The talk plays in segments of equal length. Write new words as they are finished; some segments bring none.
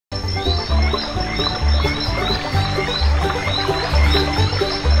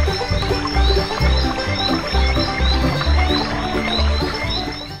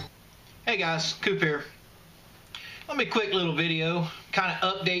guys, Coop here. Let me quick little video, kind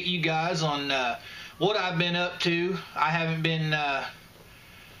of update you guys on what I've been up to. I haven't been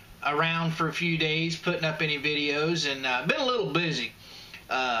around for a few days putting up any videos, and been a little busy.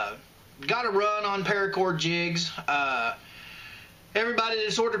 Got a run on paracord jigs. Everybody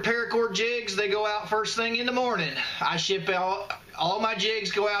that's ordered paracord jigs, they go out first thing in the morning. I ship out, all my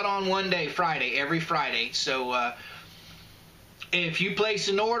jigs go out on one day, Friday, every Friday. So if you place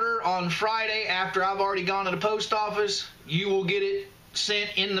an order on Friday after I've already gone to the post office, you will get it sent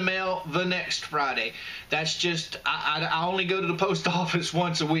in the mail the next Friday. That's just, I only go to the post office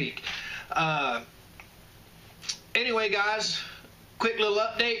once a week. Anyway, guys, quick little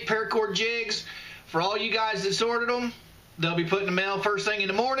update, paracord jigs. For all you guys that's ordered them, they'll be put in the mail first thing in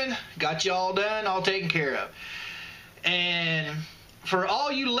the morning. Got you all done, all taken care of. And for all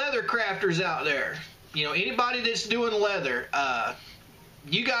you leather crafters out there, you know, anybody that's doing leather,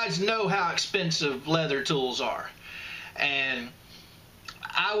 you guys know how expensive leather tools are. And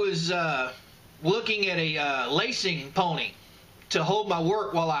I was looking at a lacing pony to hold my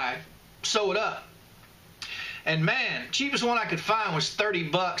work while I sew it up. And man, cheapest one I could find was 30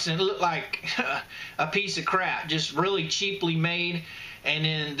 bucks, and it looked like a piece of crap, just really cheaply made. And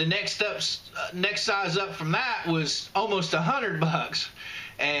then the next size up from that was almost 100 bucks.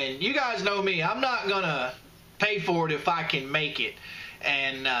 And you guys know me, I'm not gonna pay for it if I can make it.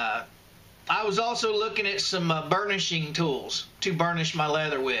 And I was also looking at some burnishing tools to burnish my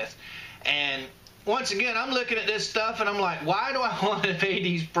leather with. And once again, I'm looking at this stuff and I'm like, why do I want to pay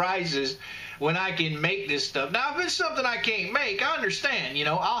these prices when I can make this stuff? Now, if it's something I can't make, I understand, you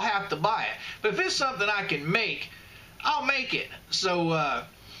know, I'll have to buy it. But if it's something I can make, I'll make it. So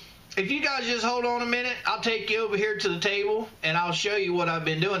if you guys just hold on a minute, I'll take you over here to the table and I'll show you what I've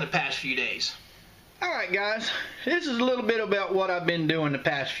been doing the past few days. Alright guys, this is a little bit about what I've been doing the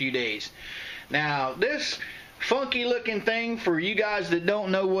past few days. Now, this funky looking thing, for you guys that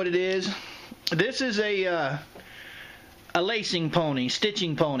don't know what it is, this is a lacing pony,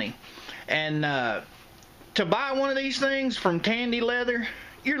 stitching pony. And to buy one of these things from Tandy Leather,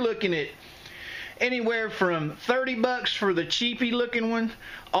 you're looking at anywhere from 30 bucks for the cheapy looking one,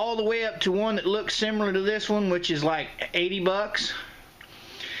 all the way up to one that looks similar to this one, which is like 80 bucks.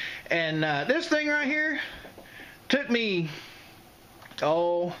 And this thing right here took me,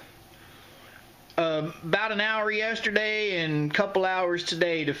 about an hour yesterday and a couple hours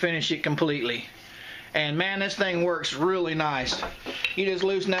today to finish it completely. And man, this thing works really nice. You just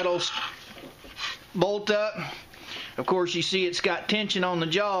loosen that old bolt up. Of course, you see it's got tension on the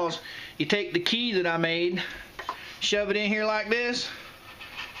jaws. You take the key that I made, shove it in here like this.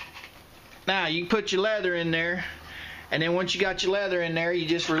 Now you put your leather in there, and then once you got your leather in there, you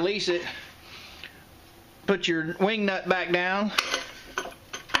just release it, put your wing nut back down,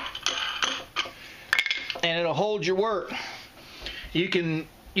 and it'll hold your work. You can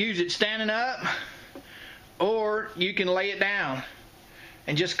use it standing up, or you can lay it down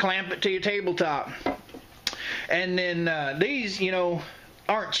and just clamp it to your tabletop. And then these, you know,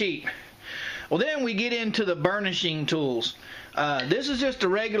 aren't cheap. Well, then we get into the burnishing tools. This is just a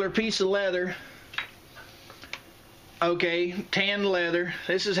regular piece of leather. Okay, tan leather.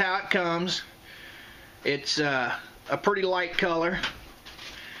 This is how it comes. It's a pretty light color.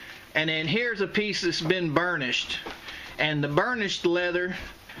 And then here's a piece that's been burnished. And the burnished leather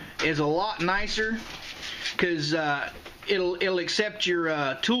is a lot nicer because it'll accept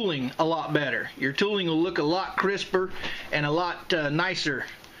your tooling a lot better. Your tooling will look a lot crisper and a lot nicer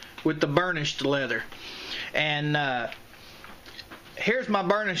with the burnished leather. And here's my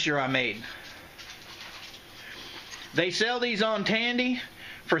burnisher I made. They sell these on Tandy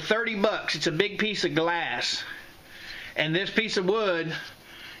for 30 bucks. It's a big piece of glass. And this piece of wood,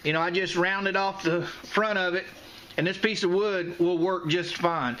 you know, I just rounded off the front of it, and this piece of wood will work just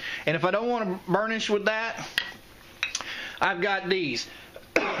fine. And if I don't want to burnish with that, I've got these.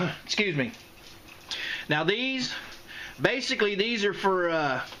 Excuse me. Now these, basically these are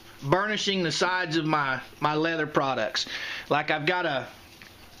for burnishing the sides of my leather products. Like I've got a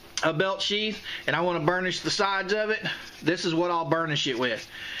belt sheath and I want to burnish the sides of it. This is what I'll burnish it with.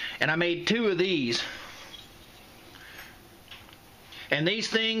 And I made 2 of these. And these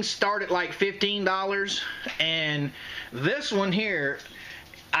things start at like $15. And this one here,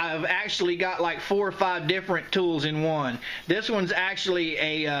 I've actually got like 4 or 5 different tools in one. This one's actually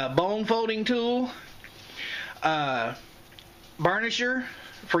a bone folding tool, burnisher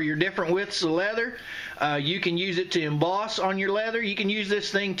for your different widths of leather. You can use it to emboss on your leather. You can use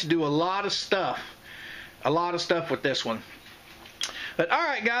this thing to do a lot of stuff. With this one. But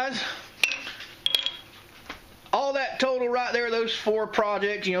alright guys, all that total right there, those 4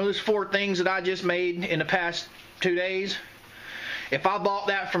 projects, you know, those 4 things that I just made in the past 2 days, if I bought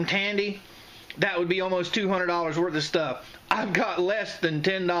that from Tandy, that would be almost $200 worth of stuff. I've got less than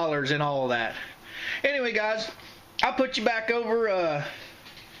 $10 in all of that. Anyway, guys, I'll put you back over,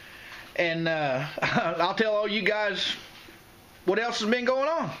 and I'll tell all you guys what else has been going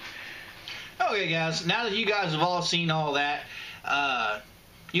on. Okay, guys, now that you guys have all seen all that,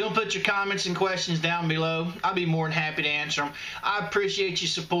 you can put your comments and questions down below. I'll be more than happy to answer them. I appreciate your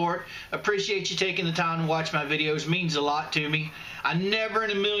support. Appreciate you taking the time to watch my videos. It means a lot to me. I never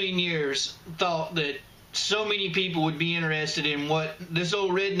in a million years thought that so many people would be interested in what this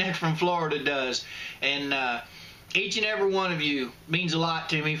old redneck from Florida does. And each and every one of you means a lot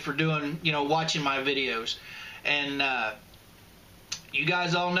to me for doing, you know, watching my videos. And you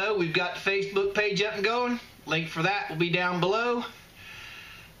guys all know we've got the Facebook page up and going. Link for that will be down below.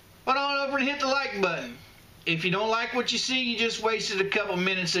 Run on over and hit the like button. If you don't like what you see, you just wasted a couple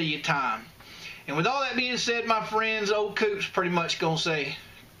minutes of your time. And with all that being said, my friends, old Coop's pretty much going to say,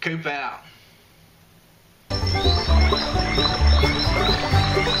 Coop out.